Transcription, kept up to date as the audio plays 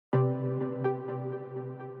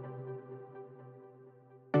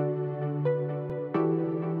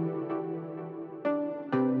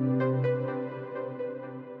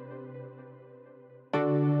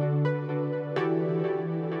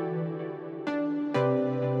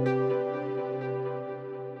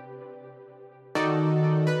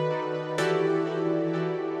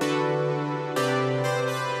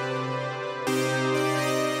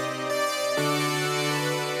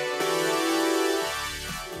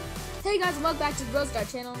Hey guys, welcome back to the Rosie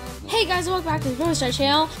channel. Hey guys, welcome back to the Rosie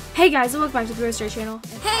channel. Hey guys, welcome back to the Rosie channel.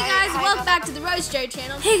 Hey guys, welcome back to the Rosie channel.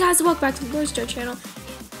 Hey guys, welcome back to the Rosie channel.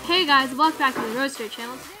 Hey guys, welcome back to the Rosie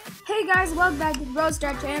channel. Hey guys, welcome back to the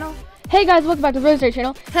Rosie channel. Hey guys, welcome back to the Rosie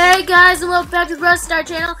channel. Hey guys, welcome back to the Rosie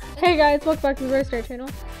channel. Hey guys, welcome back to the Rosie channel.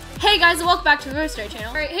 Hey guys, welcome back to the Rosie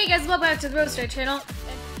channel. Hey guys, welcome back to the Rosie channel.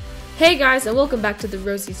 Hey guys, and welcome back to the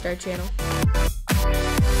Rosie Star channel.